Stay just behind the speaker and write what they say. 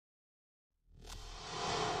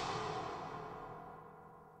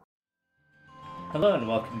Hello and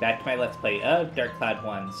welcome back to my Let's Play of Dark Cloud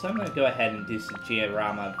 1. So I'm going to go ahead and do some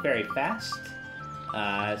Georama very fast.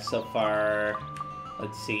 So far,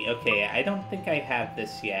 let's see. Okay, I don't think I have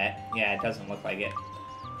this yet. Yeah, it doesn't look like it.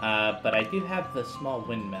 But I do have the small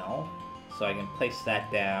windmill, so I can place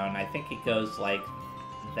that down. I think it goes like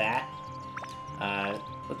that.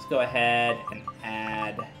 Let's go ahead and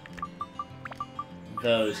add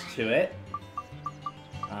those to it.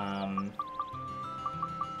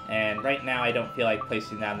 And right now I don't feel like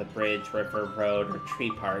placing down the bridge, river, road, or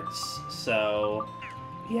tree parts. So,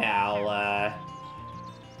 yeah,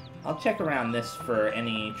 I'll check around this for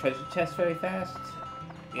any treasure chests very fast.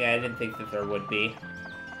 Yeah, I didn't think that there would be.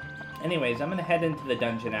 Anyways, I'm gonna head into the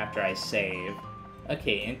dungeon after I save.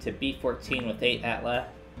 Okay, into B14 with 8 Atla.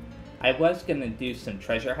 I was gonna do some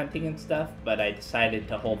treasure hunting and stuff, but I decided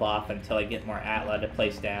to hold off until I get more Atla to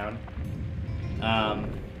place down.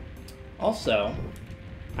 Also,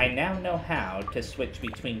 I now know how to switch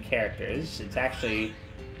between characters. It's actually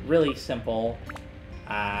really simple.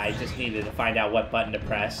 I just needed to find out what button to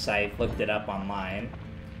press. I looked it up online.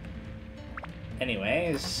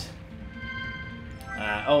 Anyways.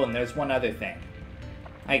 Oh, and there's one other thing.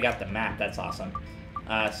 I got the map, that's awesome.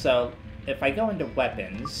 So, if I go into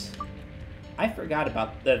weapons, I forgot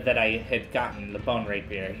about that I had gotten the bone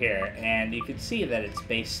rapier here, and you can see that its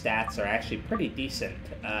base stats are actually pretty decent.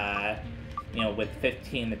 You know, with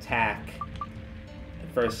 15 attack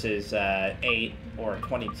versus 8 or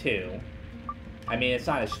 22. I mean, it's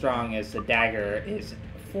not as strong as the dagger is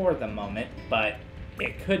for the moment, but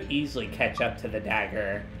it could easily catch up to the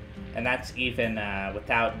dagger, and that's even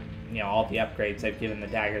without, you know, all the upgrades I've given the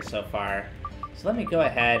dagger so far. So let me go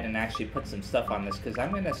ahead and actually put some stuff on this, because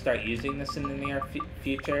I'm going to start using this in the near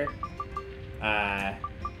future.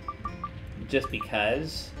 Just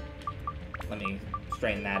because. Let me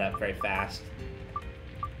straighten that up very fast.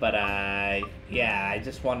 But, yeah, I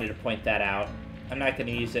just wanted to point that out. I'm not going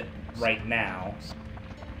to use it right now,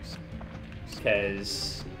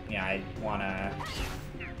 because, yeah, I want to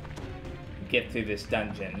get through this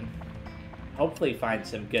dungeon. Hopefully find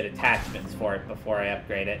some good attachments for it before I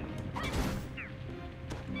upgrade it.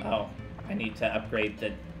 Oh, I need to upgrade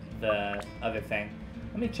the other thing.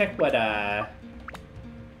 Let me check what, not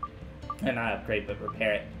upgrade, but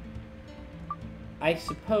repair it. I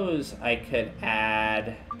suppose I could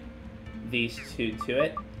add these two to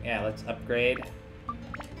it. Yeah, let's upgrade.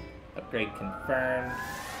 Upgrade confirmed.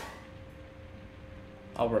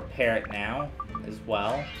 I'll repair it now as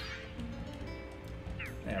well.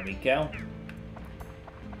 There we go.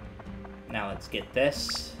 Now let's get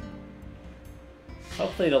this.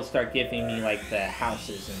 Hopefully it'll start giving me, like, the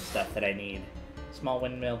houses and stuff that I need. Small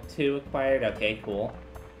windmill 2 acquired. Okay, cool.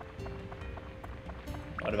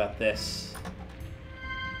 What about this?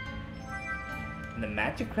 The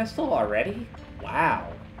magic crystal already?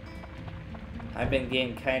 Wow. I've been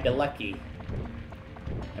getting kind of lucky.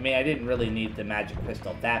 I mean, I didn't really need the magic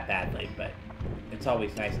crystal that badly, but it's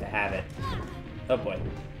always nice to have it. Oh boy.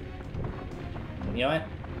 You know what?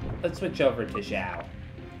 Let's switch over to Zhao.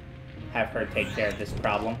 Have her take care of this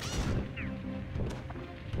problem.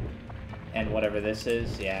 And whatever this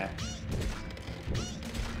is, yeah.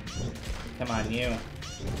 Come on, you.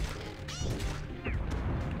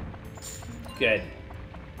 Good.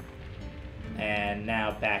 And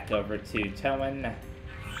now back over to Towen.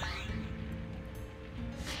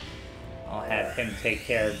 I'll have him take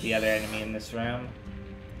care of the other enemy in this room.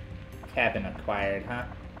 Cabin acquired, huh?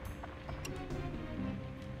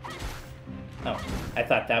 Oh, I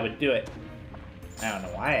thought that would do it. I don't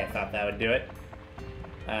know why I thought that would do it.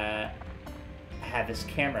 This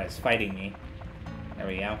camera is fighting me. There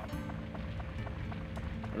we go.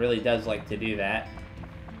 It really does like to do that.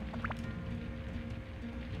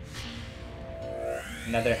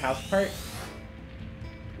 Another house part?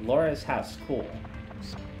 Laura's house, cool.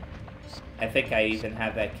 I think I even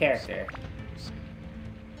have that character.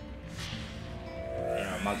 You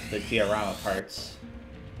know, amongst the Georama parts.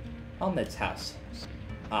 Almid's house.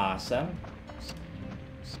 Awesome.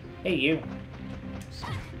 Hey, you.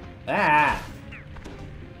 Ah!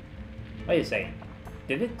 Wait a second.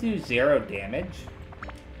 Did it do 0 damage?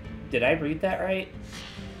 Did I read that right?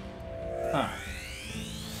 Huh.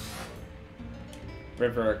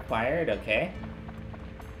 River acquired, okay.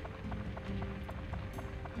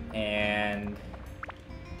 And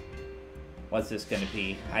what's this gonna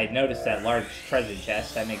be? I noticed that large treasure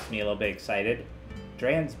chest. That makes me a little bit excited.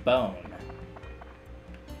 Dran's bone.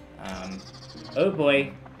 Oh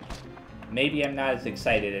boy. Maybe I'm not as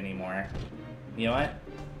excited anymore. You know what?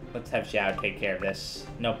 Let's have Zhao take care of this.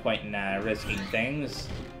 No point in risking things.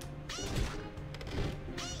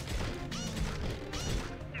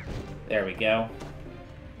 There we go.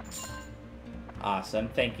 Awesome.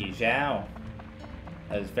 Thank you, Zhao.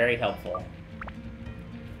 That was very helpful.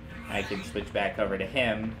 I can switch back over to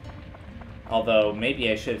him. Although, maybe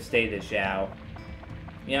I should have stayed as Zhao.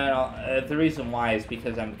 You know, the reason why is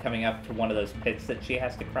because I'm coming up to one of those pits that she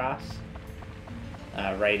has to cross.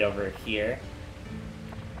 Right over here.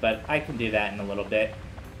 But I can do that in a little bit.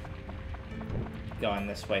 Going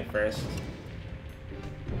this way first.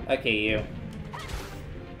 Okay, you.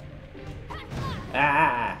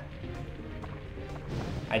 Ah!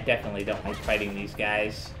 I definitely don't like fighting these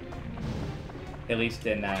guys. At least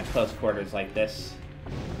in close quarters like this.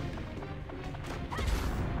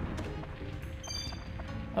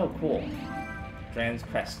 Oh, cool. Dran's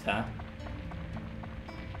Crest, huh?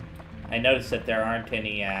 I noticed that there aren't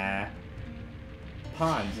any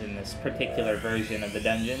pawns in this particular version of the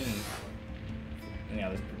dungeon. You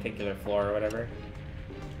know, this particular floor or whatever.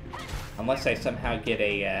 Unless I somehow get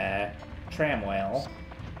a tram whale.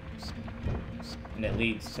 And it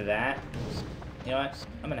leads to that. You know what?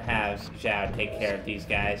 I'm gonna have Zhao take care of these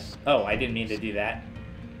guys. Oh, I didn't mean to do that.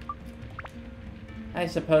 I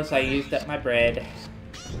suppose I used up my bread.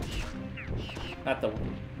 Not the...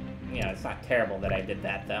 You know, it's not terrible that I did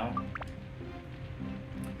that, though.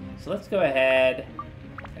 So let's go ahead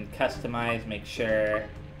and customize, make sure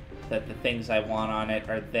that the things I want on it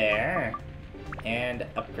are there. And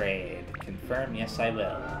upgrade. Confirm, yes I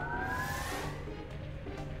will.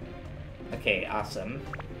 Okay, awesome.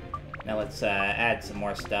 Now let's add some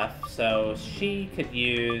more stuff. So she could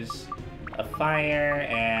use a fire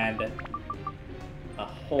and a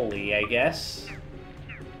holy, I guess.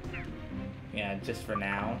 Yeah, just for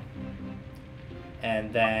now.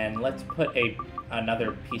 And then let's put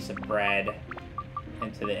another piece of bread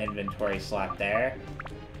into the inventory slot there.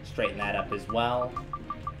 Straighten that up as well.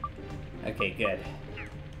 Okay, good.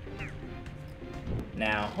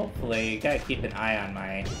 Now, hopefully, gotta keep an eye on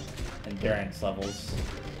my endurance levels.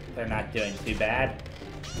 They're not doing too bad.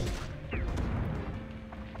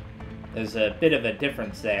 There's a bit of a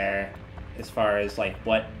difference there as far as, like,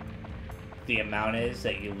 what the amount is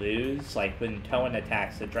that you lose. Like, when Toan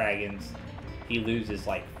attacks the dragons, he loses,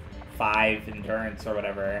 like, 5 endurance or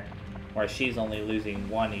whatever, where she's only losing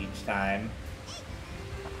 1 each time.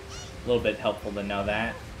 A little bit helpful to know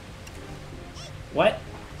that. What?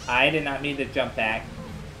 I did not mean to jump back.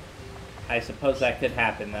 I suppose that could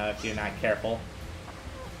happen, though, if you're not careful.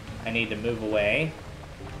 I need to move away.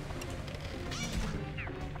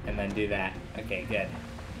 And then do that. Okay, good.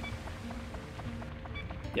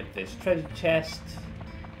 Get this treasure chest.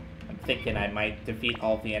 I'm thinking I might defeat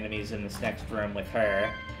all the enemies in this next room with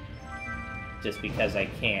her. Just because I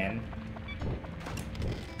can.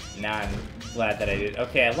 Now I'm glad that I did.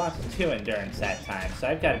 Okay, I lost 2 endurance that time, so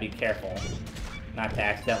I've got to be careful not to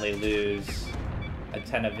accidentally lose a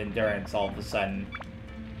ton of endurance all of a sudden.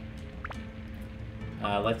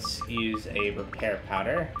 Let's use a repair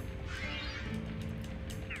powder.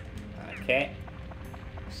 Okay.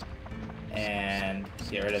 And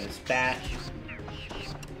get rid of this bat.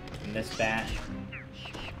 And this bat.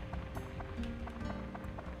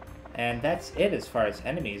 And that's it as far as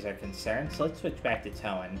enemies are concerned. So let's switch back to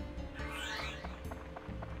Toan.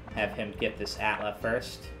 Have him get this Atla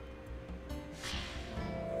first.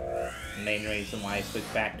 The main reason why I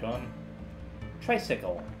switched back to him.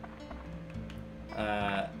 Tricycle.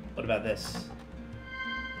 What about this?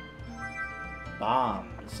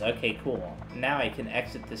 Bombs. Okay, cool. Now I can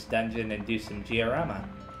exit this dungeon and do some Georama.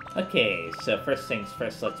 Okay, so first things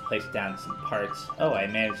first, let's place down some parts. Oh, I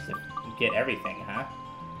managed to get everything, huh?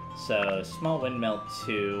 So, small windmill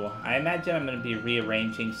 2. I imagine I'm going to be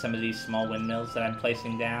rearranging some of these small windmills that I'm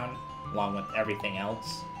placing down, along with everything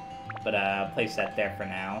else. But I'll place that there for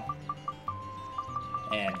now.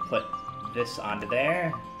 And put this onto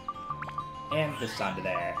there. And this onto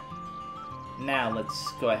there. Now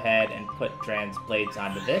let's go ahead and put Dran's blades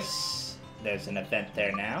onto this. There's an event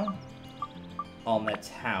there now. Almet's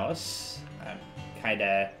house. I'm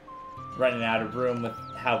kinda running out of room with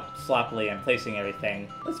how sloppily I'm placing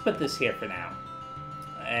everything. Let's put this here for now.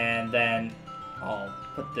 And then I'll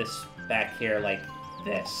put this back here like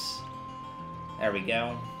this. There we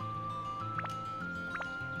go.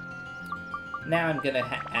 Now I'm gonna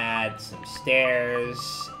add some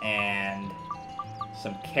stairs and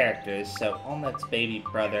some characters. So Almet's baby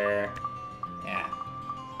brother, yeah.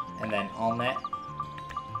 And then Almet.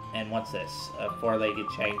 And what's this? A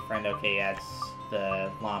 4-legged shaggy friend. Okay, yeah, it's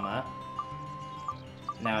the llama.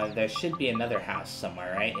 Now, there should be another house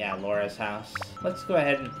somewhere, right? Yeah, Laura's house. Let's go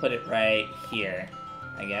ahead and put it right here,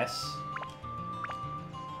 I guess.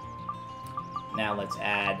 Now let's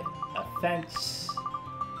add a fence,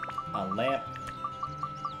 a lamp,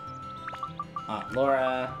 Aunt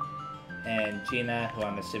Laura, And Gina, who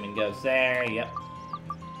I'm assuming goes there. Yep.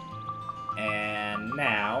 And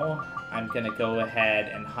now I'm gonna go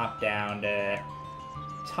ahead and hop down to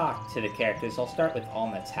talk to the characters. I'll start with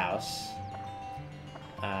Alnet's house.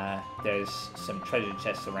 There's some treasure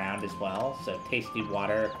chests around as well, so tasty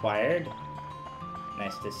water acquired.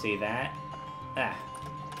 Nice to see that. Ah,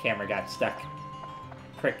 camera got stuck.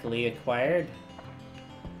 Prickly acquired.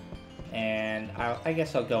 And I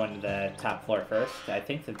guess I'll go into the top floor first. I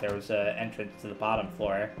think that there was an entrance to the bottom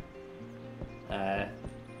floor.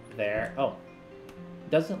 There. Oh.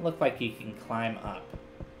 Doesn't look like you can climb up.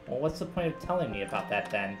 Well, what's the point of telling me about that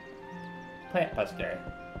then? Plant Buster.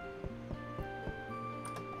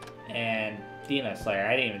 And Dino Slayer.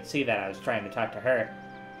 I didn't even see that. I was trying to talk to her.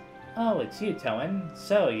 Oh, it's you, Toan.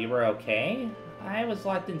 So, you were okay? I was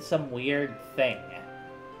locked in some weird thing.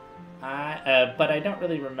 But I don't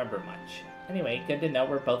really remember much. Anyway, good to know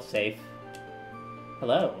we're both safe.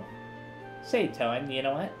 Hello. Say, Toan, you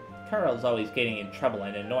know what? Carl's always getting in trouble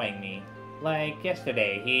and annoying me. Like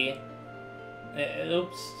yesterday, he...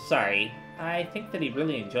 oops, sorry. I think that he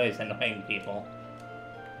really enjoys annoying people.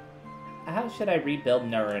 How should I rebuild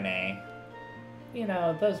Norune? You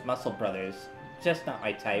know, those muscle brothers. Just not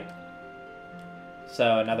my type.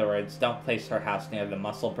 So, in other words, don't place her house near the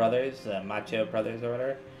muscle brothers, macho brothers or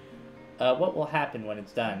whatever. What will happen when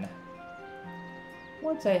it's done?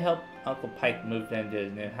 Once I helped Uncle Pike move into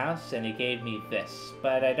his new house, and he gave me this,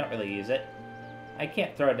 but I don't really use it. I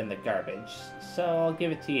can't throw it in the garbage, so I'll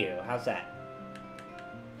give it to you. How's that?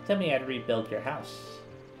 Tell me how to rebuild your house.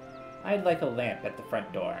 I'd like a lamp at the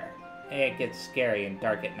front door. It gets scary and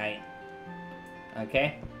dark at night.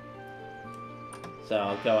 Okay? So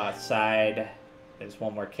I'll go outside. There's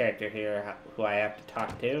one more character here who I have to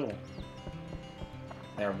talk to.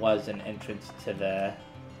 There was an entrance to the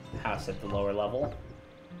house at the lower level.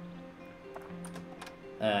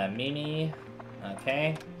 Mimi.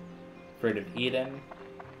 Okay. Fruit of Eden.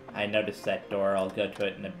 I noticed that door. I'll go to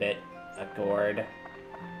it in a bit. A gourd.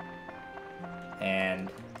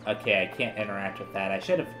 And... okay, I can't interact with that. I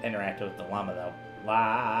should have interacted with the llama, though.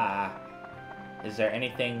 La. Is there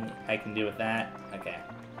anything I can do with that? Okay.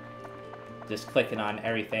 Just clicking on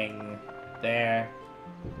everything there.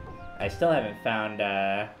 I still haven't found,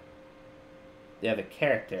 the other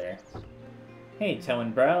character. Hey,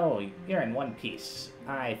 Toan bro, you're in one piece.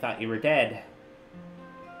 I thought you were dead.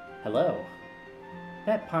 Hello.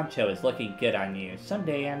 That poncho is looking good on you.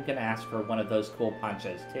 Someday I'm gonna ask for one of those cool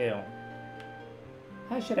ponchos, too.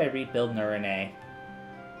 How should I rebuild Norune?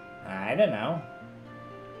 I don't know.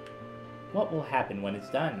 What will happen when it's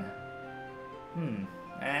done?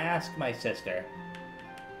 Ask my sister.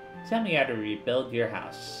 Tell me how to rebuild your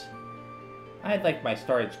house. I'd like my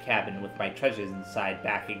storage cabin with my treasures inside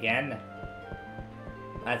back again.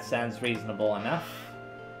 That sounds reasonable enough.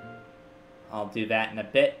 I'll do that in a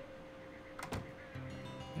bit.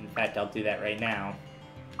 In fact, I'll do that right now.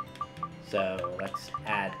 So, let's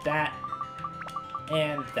add that.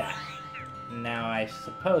 And that. Now, I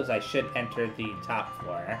suppose I should enter the top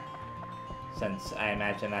floor. Since I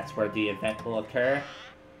imagine that's where the event will occur.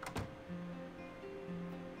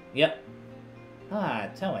 Yep. Ah,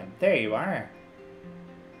 Toan, there you are.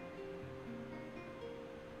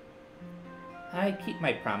 I keep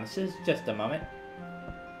my promises. Just a moment.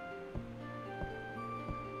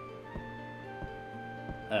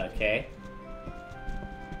 Okay.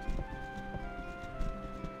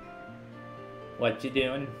 What you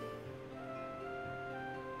doing?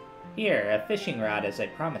 Here, a fishing rod as I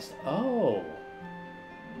promised. Oh!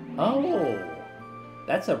 Oh!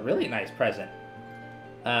 That's a really nice present.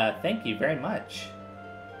 Thank you very much.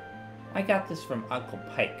 I got this from Uncle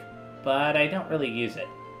Pike, but I don't really use it.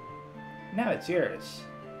 Now it's yours.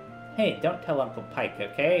 Hey, don't tell Uncle Pike,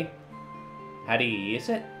 okay? How do you use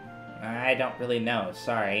it? I don't really know,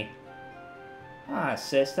 sorry. Ah,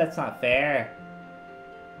 sis, that's not fair.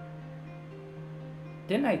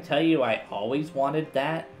 Didn't I tell you I always wanted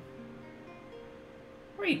that?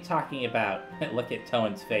 What are you talking about? Look at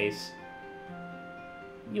Toan's face.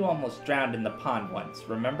 You almost drowned in the pond once,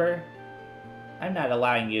 remember? I'm not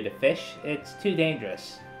allowing you to fish. It's too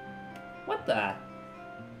dangerous. What the?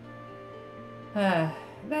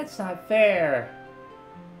 That's not fair.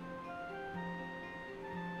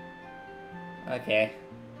 Okay.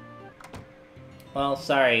 Well,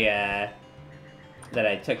 sorry, that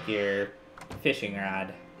I took your fishing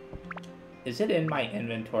rod. Is it in my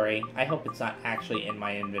inventory? I hope it's not actually in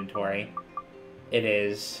my inventory. It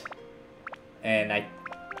is. And I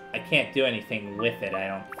can't do anything with it, I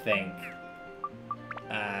don't think.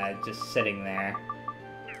 Just sitting there.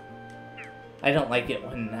 I don't like it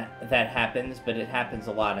when that happens, but it happens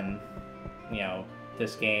a lot in, you know,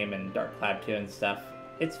 this game and Dark Cloud 2 and stuff.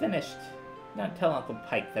 It's finished. Don't tell Uncle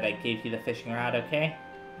Pike that I gave you the fishing rod, okay?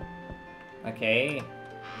 Okay,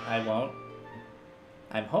 I won't.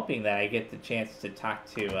 I'm hoping that I get the chance to talk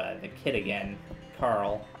to the kid again,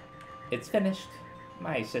 Carl. It's finished.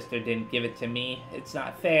 My sister didn't give it to me. It's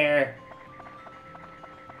not fair.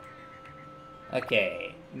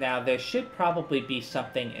 Okay, now there should probably be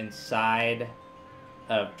something inside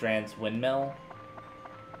of Dran's windmill.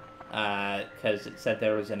 Because it said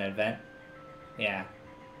there was an event. Yeah.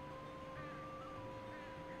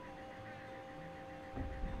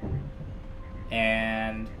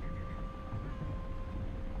 And...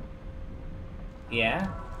 yeah.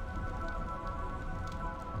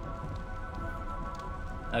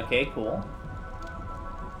 Okay, cool.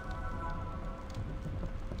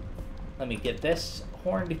 Let me get this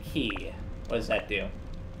horned key. What does that do?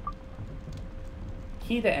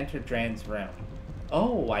 Key to enter Dran's room.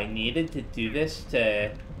 Oh, I needed to do this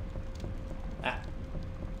to...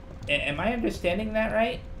 am I understanding that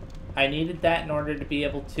right? I needed that in order to be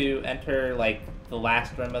able to enter, like, the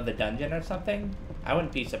last room of the dungeon or something? I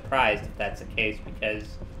wouldn't be surprised if that's the case,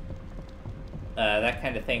 because that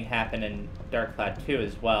kind of thing happened in Dark Cloud 2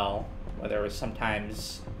 as well, where there was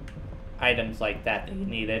sometimes items like that that you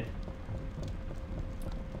needed.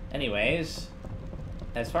 Anyways,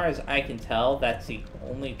 as far as I can tell, that's the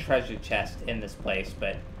only treasure chest in this place,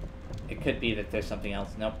 but it could be that there's something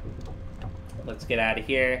else. Nope. Let's get out of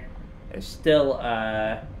here. There's still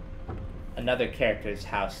another character's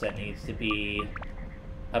house that needs to be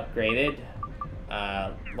upgraded.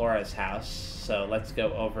 Laura's house. So let's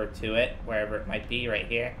go over to it, wherever it might be, right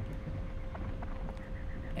here.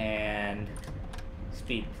 And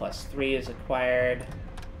speed +3 is acquired.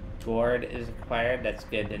 Gourd is acquired. That's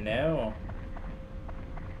good to know.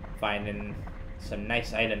 Finding some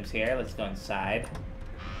nice items here. Let's go inside.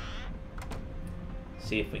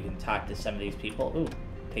 See if we can talk to some of these people. Ooh,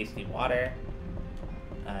 tasty water.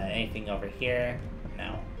 Anything over here?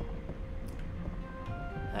 No.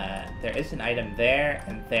 There is an item there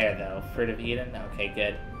and there, though. Fruit of Eden? Okay,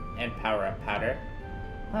 good. And power-up powder.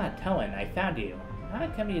 Ah, Toan, I found you. How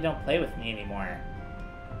come you don't play with me anymore?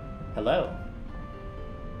 Hello.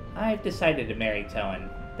 I've decided to marry Toan.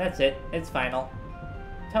 That's it. It's final.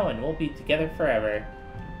 Toan, we'll be together forever.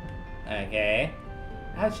 Okay.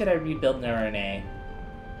 How should I rebuild Norune?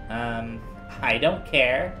 I don't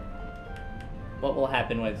care. What will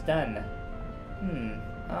happen when it's done?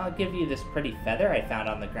 I'll give you this pretty feather I found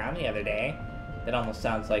on the ground the other day. That almost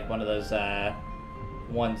sounds like one of those,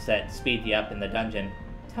 ones that speed you up in the dungeon.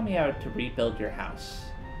 Tell me how to rebuild your house.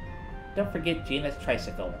 Don't forget Gina's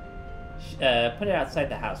tricycle. Put it outside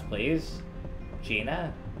the house, please.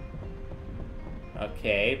 Gina?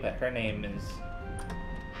 Okay, but her name is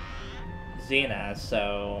Xena,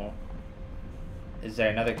 so... is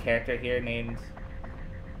there another character here named...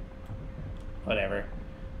 whatever.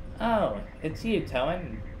 Oh, it's you,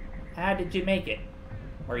 Toan. How did you make it?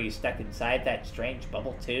 Were you stuck inside that strange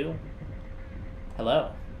bubble, too?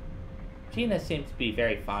 Hello. Gina seems to be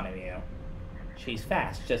very fond of you. She's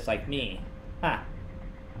fast, just like me. Ha!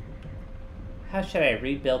 How should I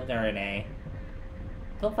rebuild Norune?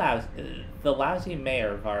 The lousy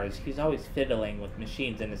mayor of ours, he's always fiddling with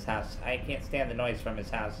machines in his house. I can't stand the noise from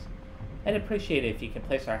his house. I'd appreciate it if you can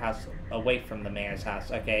place our house away from the mayor's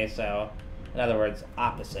house. Okay, so, in other words,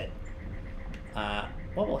 opposite.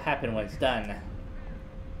 What will happen when it's done?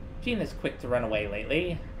 Gina's quick to run away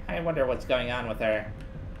lately. I wonder what's going on with her.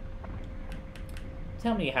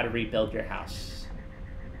 Tell me how to rebuild your house.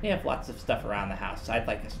 We have lots of stuff around the house. I'd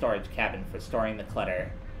like a storage cabin for storing the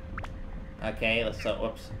clutter. Okay, let's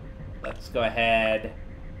go ahead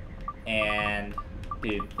and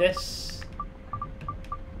do this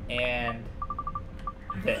and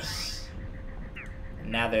this.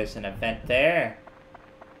 And now there's an event there.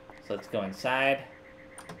 So let's go inside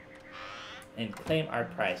and claim our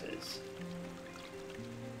prizes.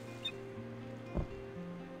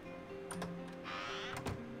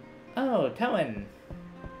 Oh, Toan!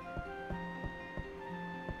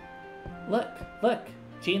 Look!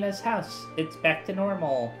 Gina's house. It's back to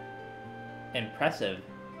normal. Impressive.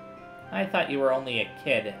 I thought you were only a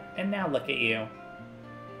kid, and now look at you.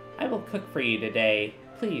 I will cook for you today.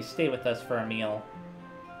 Please stay with us for a meal.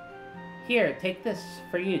 Here, take this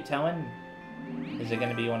for you, Toan. Is it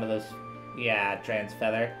going to be one of those... yeah, Dran's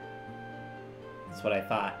feather. That's what I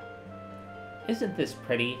thought. Isn't this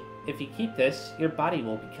pretty? If you keep this, your body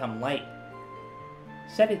will become light.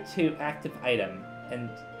 Set it to active item,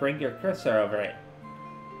 and bring your cursor over it.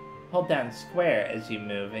 Hold down square as you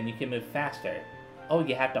move, and you can move faster. Oh,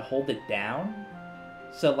 you have to hold it down?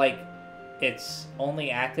 So, like, it's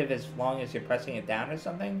only active as long as you're pressing it down or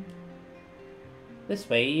something? This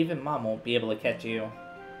way, even Mom won't be able to catch you.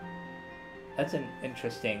 That's an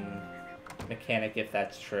interesting mechanic if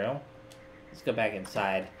that's true. Let's go back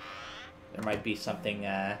inside. There might be something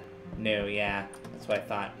new, yeah. That's what I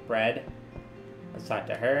thought. Bread. Let's talk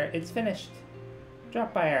to her. It's finished.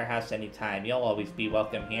 Drop by our house anytime. You'll always be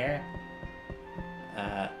welcome here.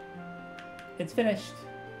 It's finished.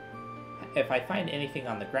 If I find anything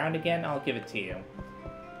on the ground again, I'll give it to you.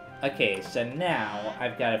 Okay, so now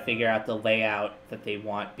I've got to figure out the layout that they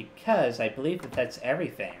want, because I believe that that's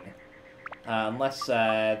everything. Unless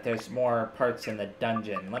there's more parts in the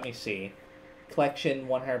dungeon. Let me see. Collection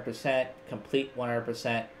 100%, complete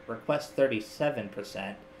 100%, request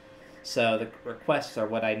 37%. So the requests are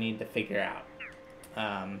what I need to figure out.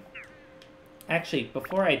 Actually,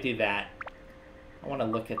 before I do that, I want to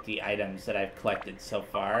look at the items that I've collected so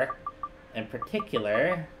far. In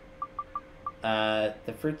particular,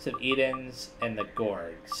 the Fruits of Edens and the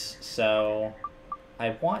Gourds. So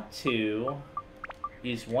I want to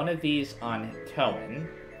use one of these on Toan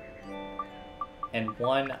and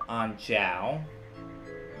one on Zhao,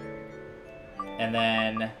 and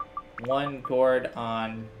then one gourd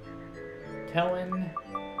on Toan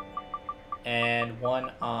and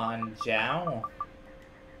one on Zhao.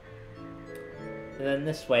 And then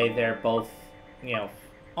this way they're both, you know,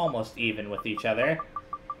 almost even with each other.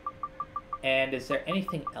 And is there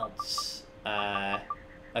anything else?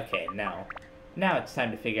 Okay, no. Now it's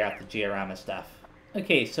time to figure out the Georama stuff.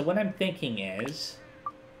 Okay, so what I'm thinking is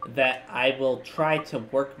that I will try to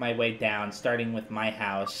work my way down, starting with my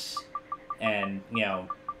house, and, you know,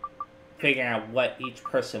 figuring out what each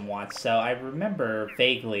person wants. So I remember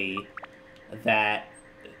vaguely that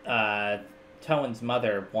Toan's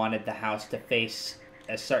mother wanted the house to face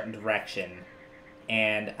a certain direction,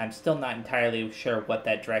 and I'm still not entirely sure what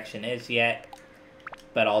that direction is yet,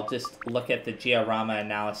 but I'll just look at the Georama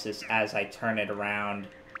analysis as I turn it around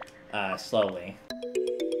slowly.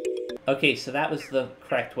 Okay, so that was the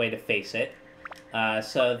correct way to face it.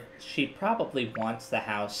 So she probably wants the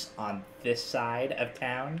house on this side of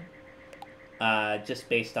town, just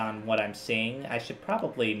based on what I'm seeing. I should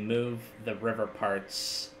probably move the river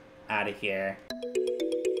parts out of here.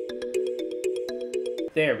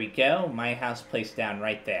 There we go, my house placed down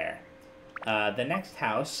right there. The next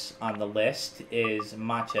house on the list is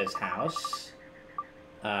Matcha's house,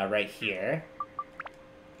 right here.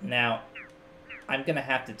 Now, I'm gonna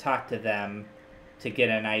have to talk to them to get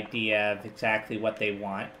an idea of exactly what they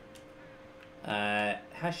want.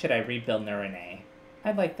 How should I rebuild Norune?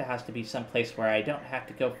 I'd like the house to be someplace where I don't have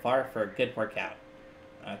to go far for a good workout.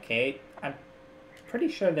 Okay, I'm pretty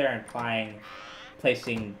sure they're implying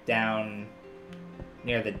placing down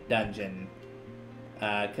near the dungeon.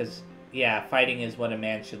 Because, yeah, fighting is what a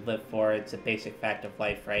man should live for. It's a basic fact of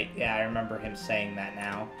life, right? Yeah, I remember him saying that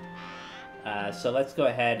now. So let's go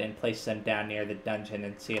ahead and place them down near the dungeon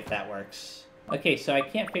and see if that works. Okay, so I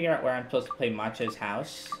can't figure out where I'm supposed to play Matcha's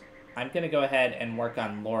house. I'm going to go ahead and work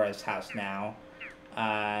on Laura's house now.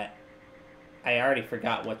 I already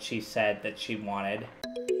forgot what she said that she wanted.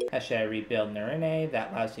 How should I rebuild Norune?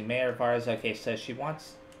 That lousy mayor of ours. Okay, so she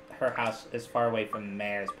wants her house as far away from the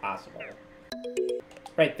mayor as possible.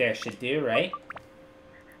 Right there should do, right?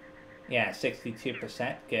 Yeah,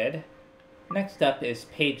 62%. Good. Next up is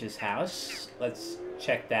Paige's house. Let's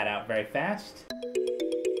check that out very fast.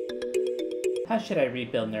 How should I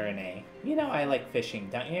rebuild Norune? You know I like fishing,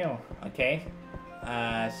 don't you? Okay.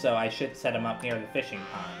 So I should set him up near the fishing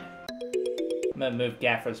pond. I'm gonna move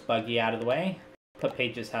Gaffer's buggy out of the way. Put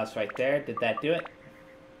Paige's house right there. Did that do it?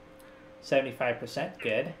 75%.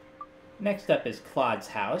 Good. Next up is Claude's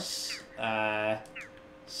house.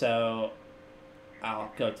 So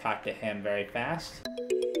I'll go talk to him very fast.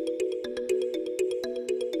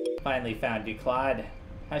 Finally found you, Claude.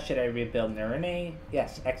 How should I rebuild Norune?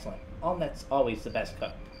 Yes, excellent. Allnet's always the best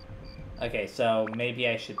cook. Okay, so maybe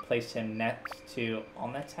I should place him next to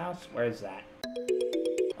Allnet's house? Where is that?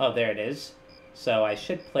 Oh, there it is. So I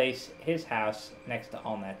should place his house next to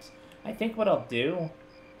Allnet's. I think what I'll do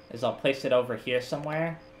is I'll place it over here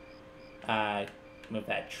somewhere. Move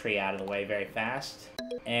that tree out of the way very fast.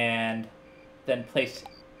 And then place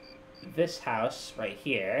this house right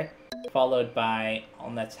here, followed by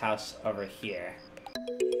Allnet's house over here.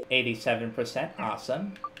 87%,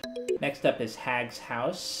 awesome. Next up is Hag's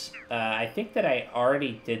house. I think that I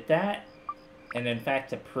already did that. And in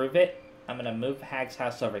fact, to prove it, I'm going to move Hag's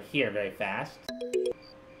house over here very fast.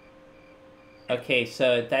 Okay,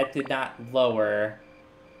 so that did not lower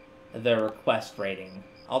the request rating.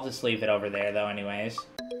 I'll just leave it over there, though, anyways.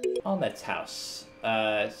 Allnet's house.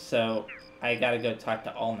 So I gotta go talk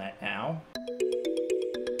to Allnet now.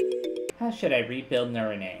 How should I rebuild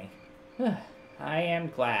Norune? I am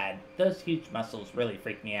glad. Those huge muscles really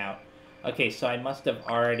freak me out. Okay, so I must have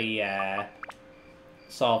already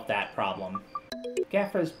solved that problem.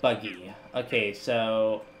 Gaffer's buggy. Okay,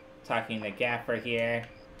 so talking to Gaffer here.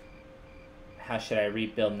 How should I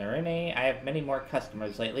rebuild Norune? I have many more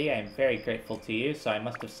customers lately. I am very grateful to you, so I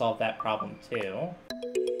must have solved that problem too.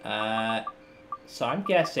 So I'm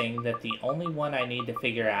guessing that the only one I need to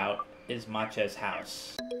figure out is Matcha's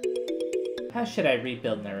house. How should I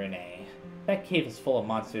rebuild Norune? That cave is full of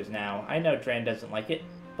monsters now. I know Dran doesn't like it,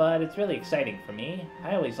 but it's really exciting for me.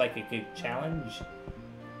 I always like a good challenge.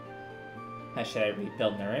 How should I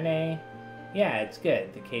rebuild Norune? Yeah, it's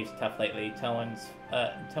good. The cave's tough lately. Towen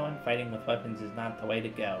fighting with weapons is not the way to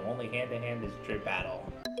go. Only hand-to-hand is true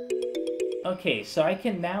battle. Okay, so I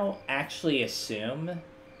can now actually assume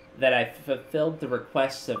that I've fulfilled the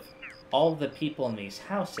requests of all the people in these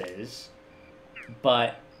houses,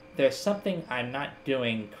 but there's something I'm not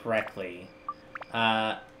doing correctly.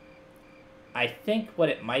 I think what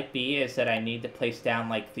it might be is that I need to place down,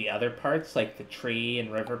 like, the other parts, like the tree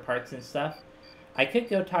and river parts and stuff. I could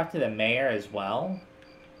go talk to the mayor as well,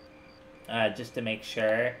 just to make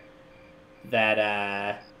sure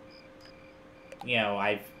that, you know,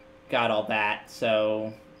 I've got all that.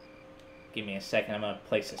 So, give me a second. I'm going to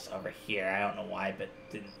place this over here. I don't know why, but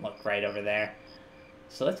it didn't look right over there.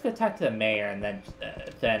 So let's go talk to the mayor and then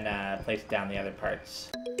place down the other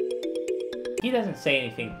parts. He doesn't say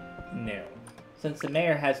anything new. Since the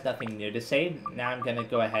mayor has nothing new to say, now I'm going to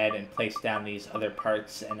go ahead and place down these other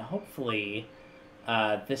parts, and hopefully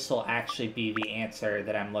this will actually be the answer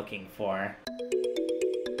that I'm looking for.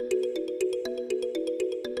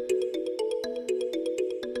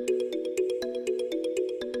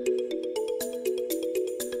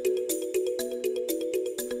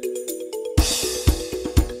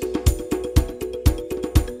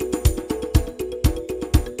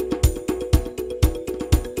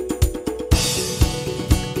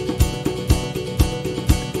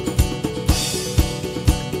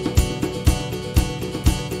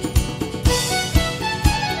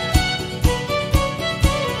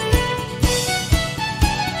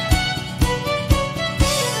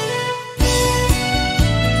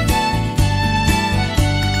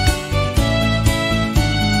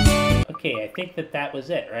 Okay, I think that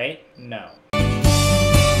was it, right? No.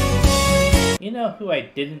 You know who I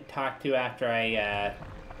didn't talk to after I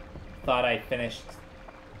thought I finished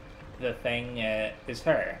the thing is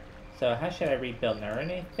her. So how should I rebuild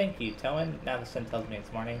Norune? Thank you, Towen. Now the sun tells me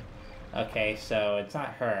it's morning. Okay, so it's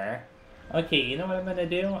not her. Okay, you know what I'm gonna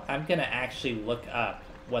do? I'm gonna actually look up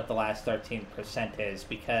what the last 13% is,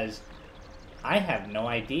 because I have no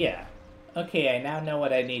idea. Okay, I now know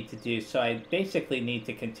what I need to do, so I basically need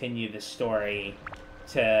to continue the story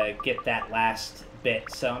to get that last bit.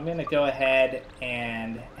 So I'm going to go ahead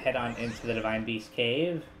and head on into the Divine Beast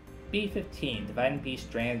Cave. B15, Divine Beast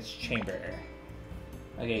Dran's Chamber.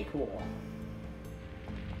 Okay, cool.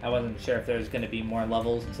 I wasn't sure if there was going to be more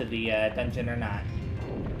levels to the dungeon or not.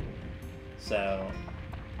 So,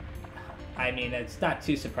 I mean, it's not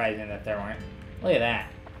too surprising that there weren't. Look at that.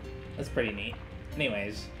 That's pretty neat.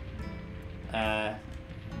 Anyways.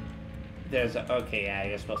 Okay, yeah,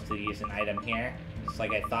 you're supposed to use an item here, just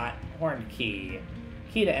like I thought. Horn key.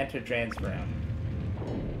 Key to enter Dran's room.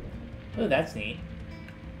 Ooh, that's neat.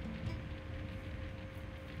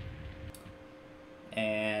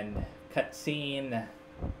 And cutscene.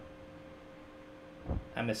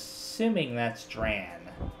 I'm assuming that's Dran.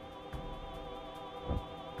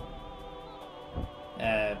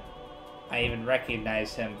 I even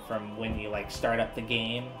recognize him from when you, like, start up the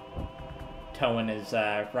game. Towen is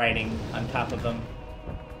riding on top of him.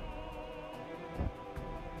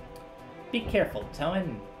 Be careful,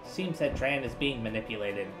 Towen. Seems that Dran is being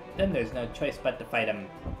manipulated. Then there's no choice but to fight him.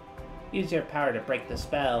 Use your power to break the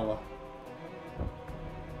spell.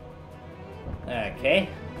 Okay.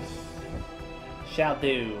 Shall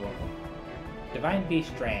do. Divine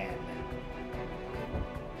Beast Dran.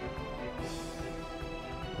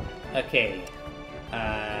 Okay.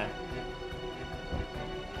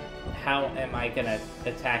 How am I gonna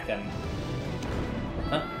attack him?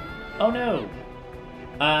 Huh? Oh no!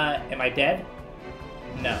 Am I dead?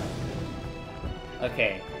 No.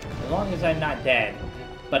 Okay. As long as I'm not dead.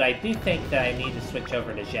 But I do think that I need to switch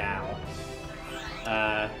over to Zhao.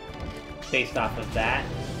 Based off of that.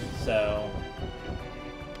 So...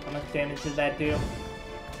 how much damage did that do?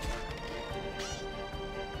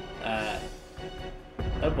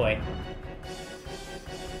 Oh boy.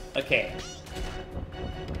 Okay.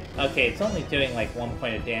 Okay, it's only doing like 1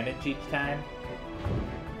 point of damage each time.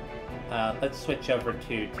 Let's switch over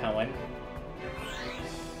to Towen.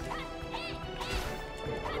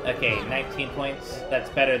 Okay, 19 points. That's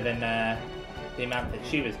better than the amount that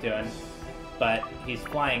she was doing. But he's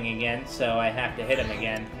flying again, so I have to hit him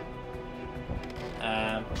again.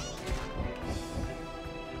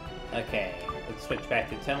 Okay, let's switch back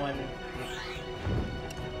to Towen.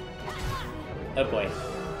 Oh boy.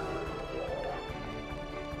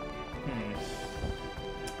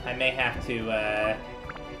 I may have to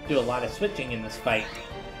do a lot of switching in this fight.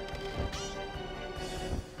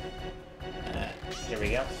 Here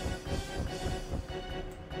we go.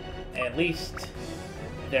 At least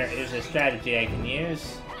there is a strategy I can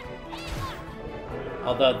use.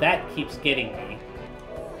 Although that keeps getting me.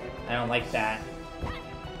 I don't like that.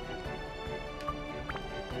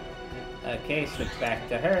 Okay, switch back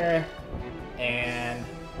to her. And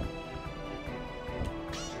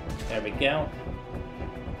there we go.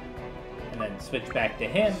 And then switch back to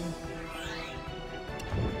him.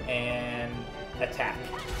 And attack.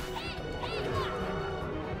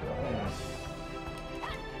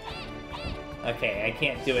 Okay, I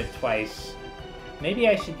can't do it twice. Maybe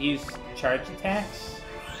I should use charge attacks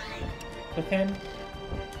with him?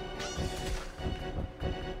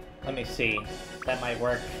 Let me see. That might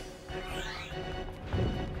work.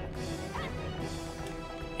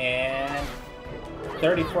 And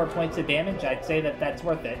 34 points of damage. I'd say that that's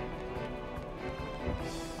worth it.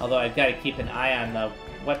 Although I've got to keep an eye on the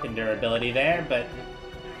weapon durability there, but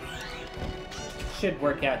should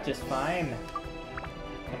work out just fine.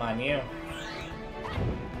 Come on, you.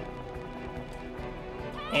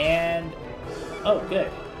 And... oh, good.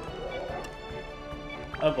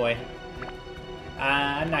 Oh boy.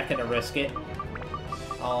 I'm not gonna risk it.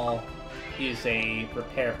 I'll use a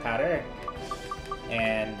repair powder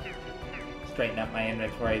and straighten up my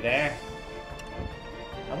inventory there.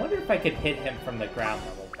 I wonder if I could hit him from the ground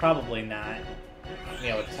level. Probably not.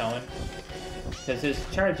 You know, with Towen. Because his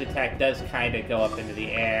charge attack does kind of go up into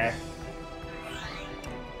the air.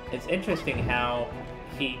 It's interesting how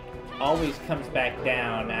he always comes back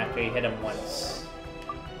down after you hit him once.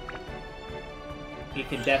 You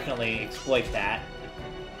can definitely exploit that.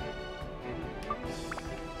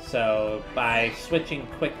 So, by switching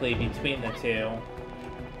quickly between the two,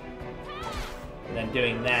 and then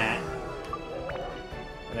doing that,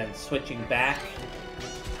 and then switching back.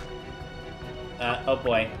 Oh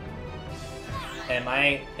boy. Am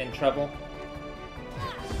I in trouble?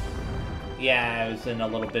 Yeah, I was in a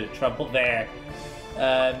little bit of trouble there.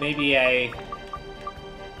 Maybe I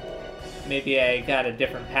got a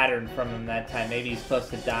different pattern from him that time. Maybe he's close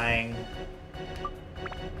to dying.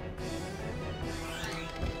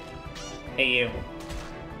 Hey, you.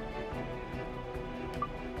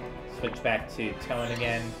 Switch back to Towen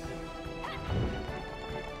again.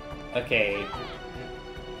 Okay.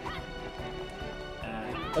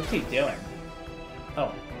 What's he doing?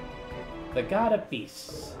 Oh. The God of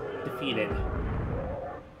Beasts. Defeated.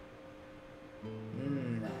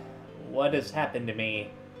 What has happened to me?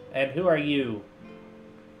 And who are you?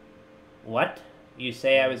 What? You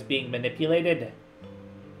say I was being manipulated?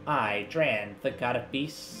 I, Dran, the God of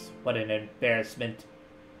Beasts? What an embarrassment.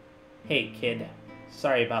 Hey, kid.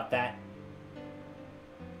 Sorry about that.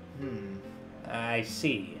 I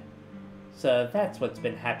see. So that's what's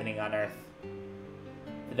been happening on Earth.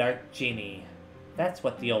 The Dark Genie. That's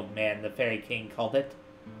what the old man, the Fairy King, called it.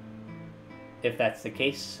 If that's the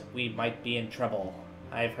case, we might be in trouble.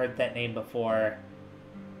 I've heard that name before.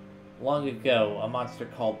 Long ago, a monster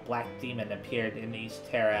called Black Demon appeared in East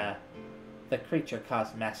Terra. The creature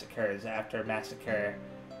caused massacres after massacre,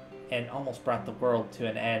 and almost brought the world to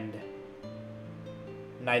an end.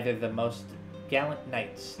 Neither the most gallant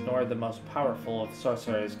knights nor the most powerful of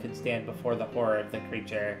sorcerers could stand before the horror of the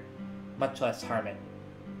creature, much less harm it.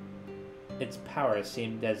 Its power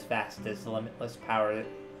seemed as vast as the limitless power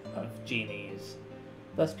of genies.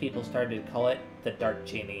 Thus people started to call it the Dark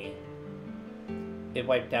Genie. It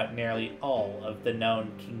wiped out nearly all of the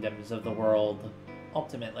known kingdoms of the world.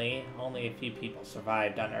 Ultimately, only a few people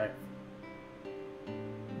survived on Earth.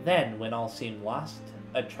 Then, when all seemed lost,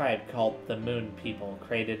 a tribe called the Moon People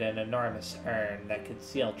created an enormous urn that could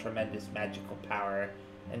seal tremendous magical power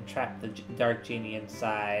and trap the Dark Genie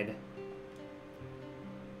inside.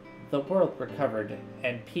 The world recovered,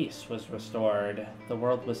 and peace was restored. The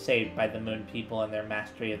world was saved by the Moon People and their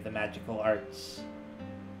mastery of the magical arts.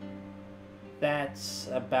 That's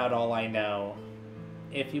about all I know.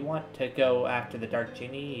 If you want to go after the Dark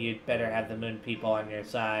Genie, you'd better have the Moon People on your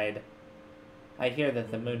side. I hear that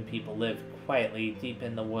the Moon People live quietly deep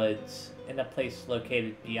in the woods, in a place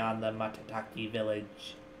located beyond the Matataki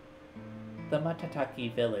village. The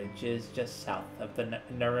Matataki village is just south of the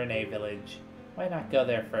Norune Village. Why not go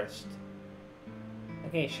there first?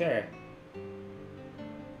 Okay, sure.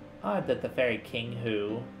 Odd that the Fairy King,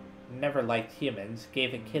 who never liked humans,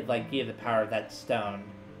 gave a kid like you the power of that stone.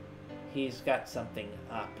 He's got something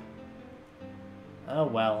up. Oh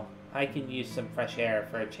well, I can use some fresh air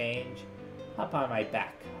for a change. Hop on my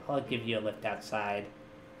back. I'll give you a lift outside.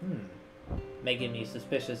 Making me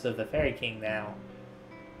suspicious of the Fairy King now.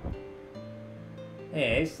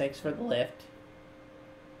 Anyways, thanks for the lift.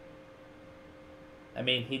 I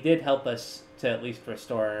mean, he did help us to at least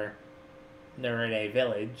restore Norune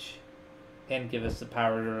Village and give us the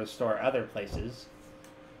power to restore other places.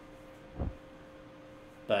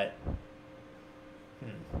 But,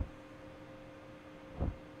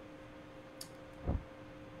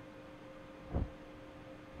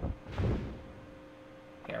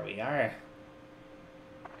 here we are.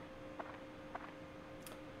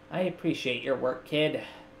 I appreciate your work, kid.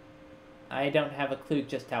 I don't have a clue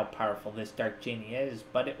just how powerful this dark genie is,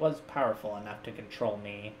 but it was powerful enough to control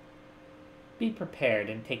me. Be prepared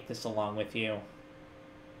and take this along with you.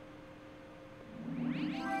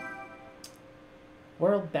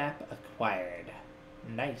 World map acquired.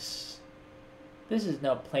 Nice. This is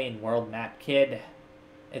no plain world map, kid.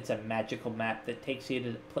 It's a magical map that takes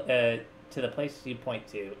you to the places you point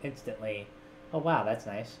to instantly. Oh wow, that's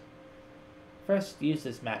nice. First, use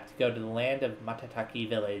this map to go to the land of Matataki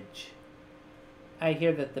Village. I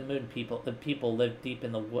hear that the people live deep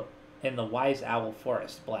in the Wise Owl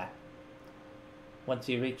Forest, blah. Once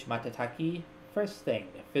you reach Matataki, first thing,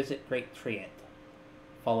 visit Great Treant.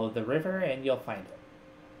 Follow the river and you'll find him.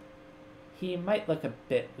 He might look a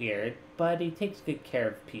bit weird, but he takes good care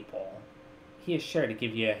of people. He is sure to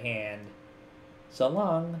give you a hand. So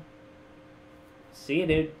long. See you,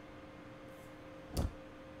 dude.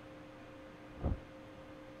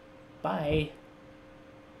 Bye.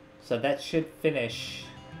 So that should finish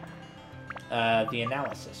the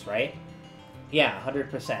analysis, right? Yeah,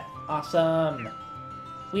 100%. Awesome!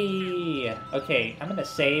 Whee! Okay, I'm gonna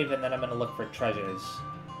save and then I'm gonna look for treasures.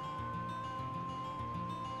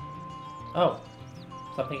 Oh,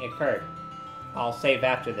 something occurred. I'll save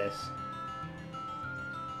after this.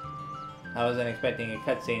 I wasn't expecting a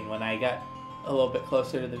cutscene when I got a little bit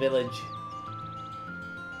closer to the village.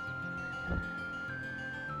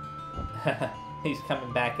 He's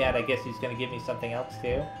coming back out. I guess he's going to give me something else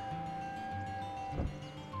too.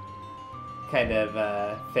 Kind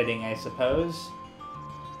of fitting, I suppose.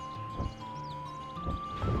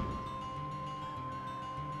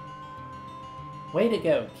 Way to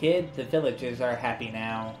go, kid. The villagers are happy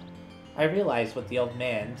now. I realize what the old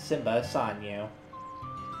man, Simba, saw in you.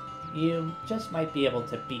 You just might be able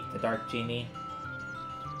to beat the Dark Genie.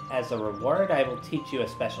 As a reward, I will teach you a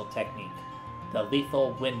special technique. The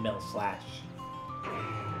lethal windmill slash.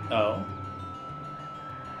 Oh.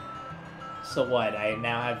 So what, I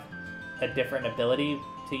now have a different ability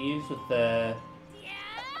to use with the...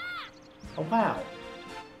 Oh wow.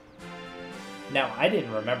 Now, I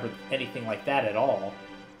didn't remember anything like that at all.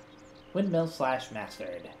 Windmill slash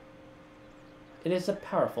mastered. It is a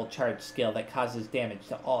powerful charge skill that causes damage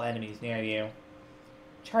to all enemies near you.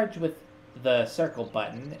 Charge with the circle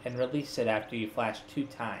button and release it after you flash 2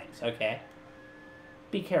 times. Okay.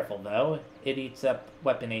 Be careful, though. It eats up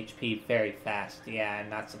weapon HP very fast. Yeah, I'm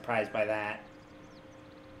not surprised by that.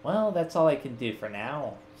 Well, that's all I can do for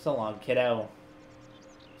now. So long, kiddo.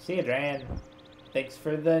 See ya, Dran. Thanks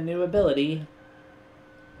for the new ability.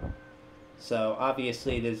 So,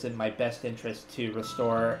 obviously, it is in my best interest to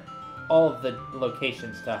restore all of the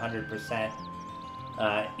locations to 100%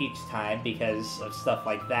 each time because of stuff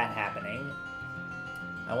like that happening.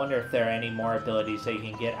 I wonder if there are any more abilities that you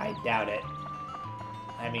can get. I doubt it.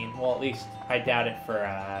 I mean, well, at least I doubt it for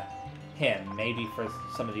him. Maybe for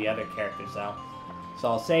some of the other characters, though. So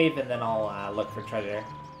I'll save, and then I'll look for treasure.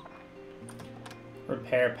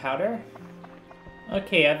 Repair powder.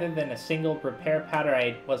 Okay, other than a single repair powder,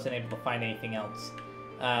 I wasn't able to find anything else.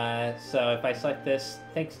 So if I select this,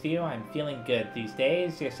 thanks to you, I'm feeling good these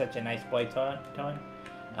days. You're such a nice boy, Toan.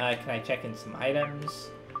 Can I check in some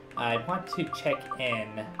items? I want to check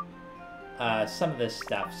in some of this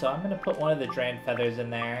stuff. So I'm going to put one of the Dran feathers in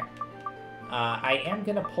there. I am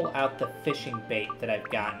going to pull out the fishing bait that I've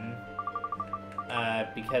gotten.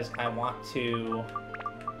 Because I want to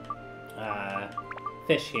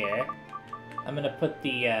fish here. I'm going to put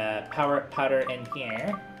the power-up powder in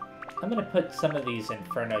here. I'm going to put some of these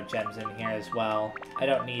Inferno gems in here as well. I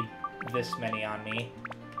don't need this many on me.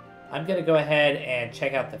 I'm going to go ahead and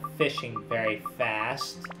check out the fishing very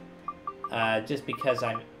fast. Just because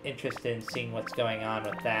I'm interested in seeing what's going on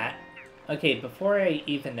with that. Okay, before I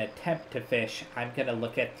even attempt to fish, I'm going to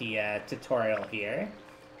look at the tutorial here.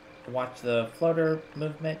 Watch the floater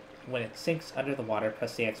movement. When it sinks under the water,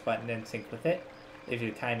 press the X button and sink with it. If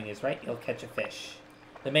your timing is right, you'll catch a fish.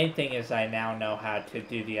 The main thing is I now know how to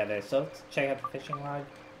do the other. So let's check out the fishing log.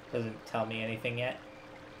 Doesn't tell me anything yet.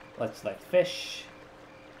 Let's select fish.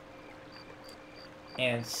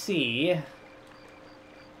 And see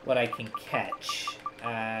what I can catch.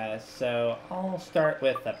 So I'll start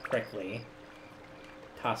with a prickly.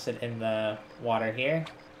 Toss it in the water here.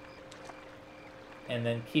 And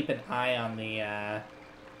then keep an eye on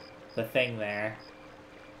the thing there.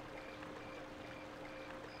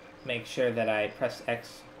 Make sure that I press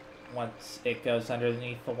X once it goes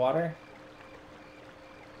underneath the water.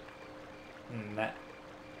 That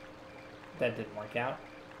didn't work out.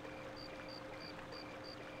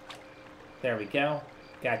 There we go.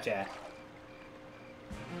 Gotcha.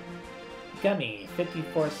 Gummy,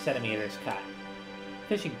 54 centimeters caught.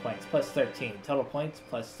 Fishing points, plus 13. Total points,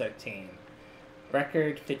 plus 13.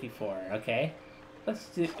 Record, 54. Okay. Let's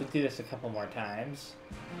do this a couple more times.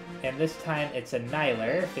 And this time it's a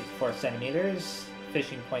Nyler, 54 centimeters.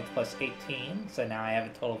 Fishing points, plus 18. So now I have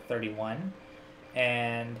a total of 31.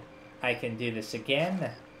 And I can do this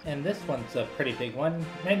again. And this one's a pretty big one.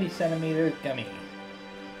 90 centimeter gummy.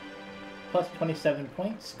 Plus 27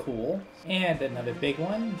 points. Cool. And another big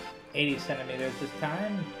one. 80 centimeters this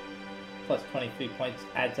time. Plus 23 points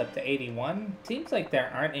adds up to 81. Seems like there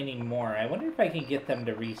aren't any more. I wonder if I can get them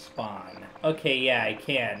to respawn. Okay, yeah, I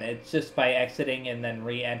can. It's just by exiting and then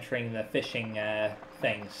re-entering the fishing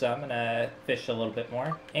thing. So I'm gonna fish a little bit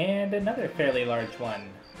more. And another fairly large one.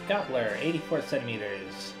 Gobbler, 84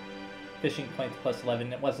 centimeters. Fishing points plus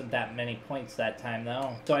 11. It wasn't that many points that time,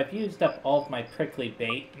 though. So I've used up all of my prickly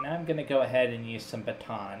bait. Now I'm gonna go ahead and use some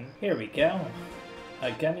baton. Here we go.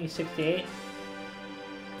 A gummy, 68.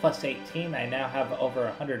 Plus 18, I now have over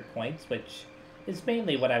 100 points, which is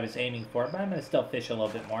mainly what I was aiming for, but I'm going to still fish a little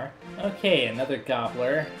bit more. Okay, another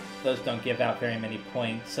gobbler. Those don't give out very many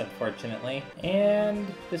points, unfortunately.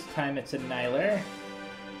 And this time it's a Nyler.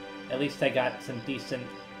 At least I got some decent,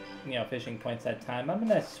 fishing points that time. I'm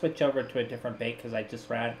going to switch over to a different bait because I just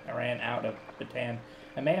ran out of baton.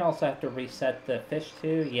 I may also have to reset the fish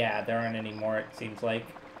too. Yeah, there aren't any more, it seems like.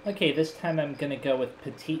 Okay, this time I'm gonna go with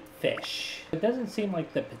petite fish. It doesn't seem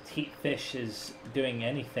like the petite fish is doing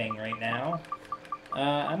anything right now.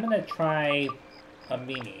 I'm gonna try a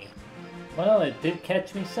mini. Well, it did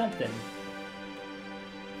catch me something.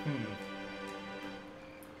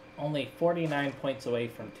 Only 49 points away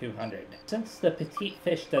from 200. Since the petite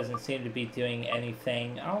fish doesn't seem to be doing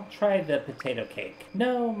anything, I'll try the potato cake.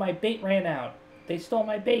 No, my bait ran out. They stole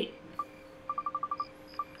my bait.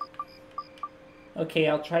 Okay,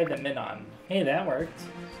 I'll try the Minon. Hey, that worked.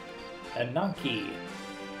 A Nonky.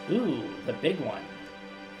 Ooh, the big one.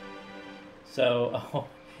 So,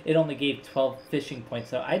 it only gave 12 fishing points,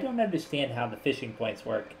 so I don't understand how the fishing points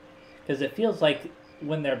work. Because it feels like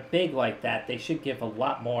when they're big like that, they should give a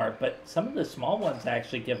lot more, but some of the small ones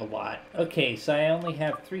actually give a lot. Okay, so I only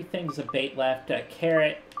have 3 things of bait left, a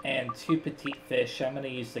carrot and 2 petite fish. I'm going to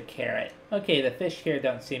use the carrot. Okay, the fish here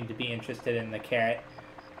don't seem to be interested in the carrot.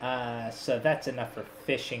 So that's enough for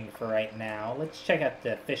fishing for right now. Let's check out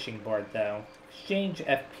the fishing board, though. Exchange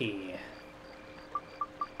FP.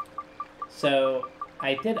 So,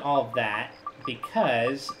 I did all of that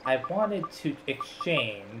because I wanted to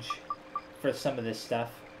exchange for some of this stuff.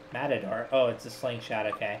 Matador. Oh, it's a slingshot,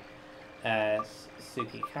 okay.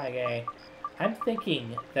 Tsukikage. I'm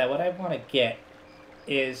thinking that what I want to get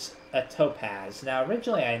is a topaz. Now,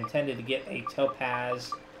 originally I intended to get a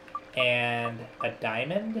topaz and a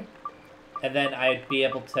diamond, and then I'd be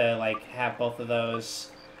able to have both of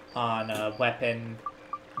those on a weapon,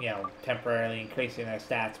 temporarily increasing their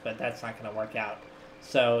stats, but that's not going to work out.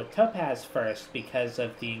 So topaz first because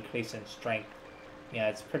of the increase in strength.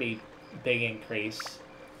 It's a pretty big increase,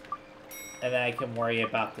 and then I can worry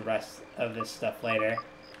about the rest of this stuff later.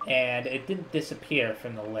 And it didn't disappear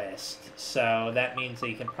from the list, so that means that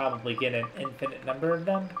you can probably get an infinite number of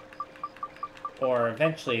them. Or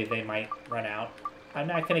eventually they might run out. I'm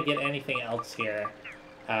not going to get anything else here.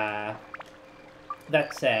 That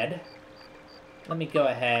said, let me go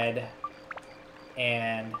ahead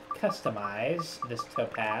and customize this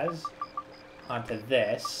topaz onto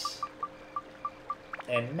this.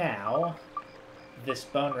 And now, this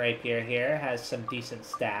bone rapier here has some decent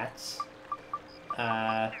stats.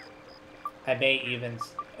 I may even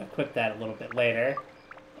equip that a little bit later.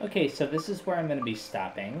 Okay, so this is where I'm going to be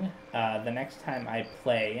stopping. The next time I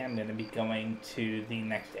play, I'm going to be going to the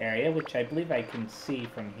next area, which I believe I can see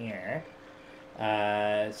from here.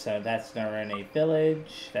 So that's Norune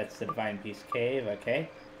Village. That's the Divine Peace Cave, okay.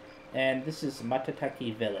 And this is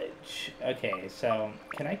Matataki Village. Okay, so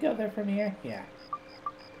can I go there from here? Yeah.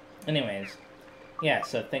 Anyways, yeah,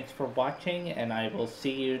 so thanks for watching, and I will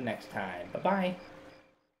see you next time. Bye-bye.